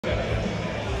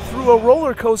Through a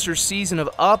roller coaster season of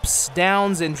ups,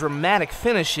 downs, and dramatic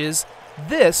finishes,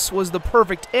 this was the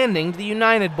perfect ending to the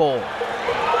United Bowl.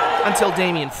 Until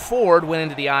Damian Ford went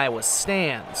into the Iowa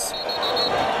stands.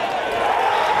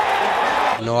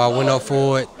 You know, I went up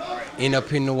for it, ended up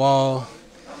hitting the wall.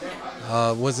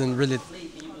 Wasn't really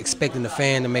expecting the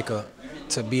fan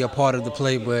to be a part of the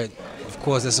play, but of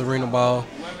course it's arena ball,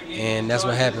 and that's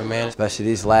what happened, man. Especially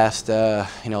these last,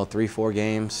 3-4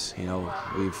 games.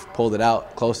 We've pulled it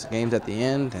out close games at the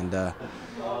end, and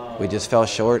we just fell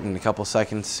short in a couple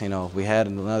seconds. We had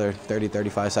another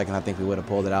 30-35 seconds. I think we would have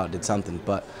pulled it out, did something,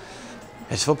 but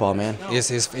it's football, man.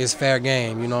 It's fair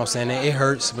game, you know what I'm saying? It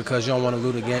hurts because you don't want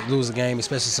to lose a game,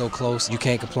 especially so close. You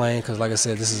can't complain because, like I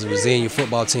said, this is a resilient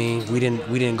football team. We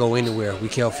didn't go anywhere. We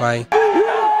kept fighting.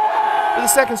 For the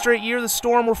second straight year, the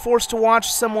Storm were forced to watch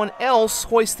someone else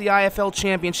hoist the IFL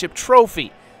championship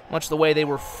trophy, much the way they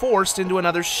were forced into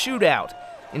another shootout.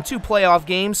 In 2 playoff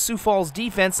games, Sioux Falls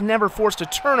defense never forced a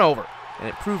turnover, and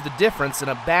it proved the difference in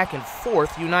a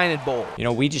back-and-forth United Bowl.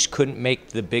 We just couldn't make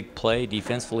the big play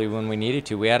defensively when we needed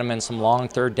to. We had them in some long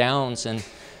third downs, and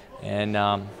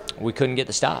we couldn't get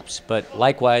the stops. But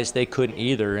likewise, they couldn't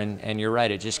either, and you're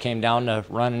right, it just came down to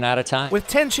running out of time. With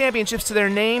 10 championships to their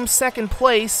name, second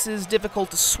place is difficult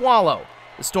to swallow.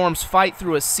 The Storm's fight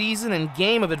through a season and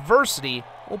game of adversity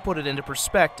will put it into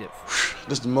perspective.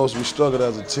 This is the most we struggled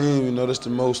as a team. This is the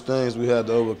most things we had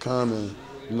to overcome, and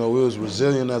we was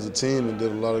resilient as a team and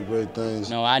did a lot of great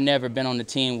things. I never been on a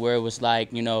team where it was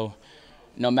like, no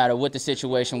matter what the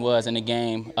situation was in the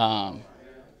game,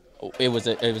 it was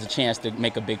a chance to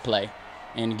make a big play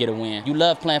and get a win. You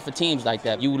love playing for teams like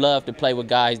that. You love to play with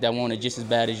guys that want it just as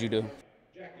bad as you do.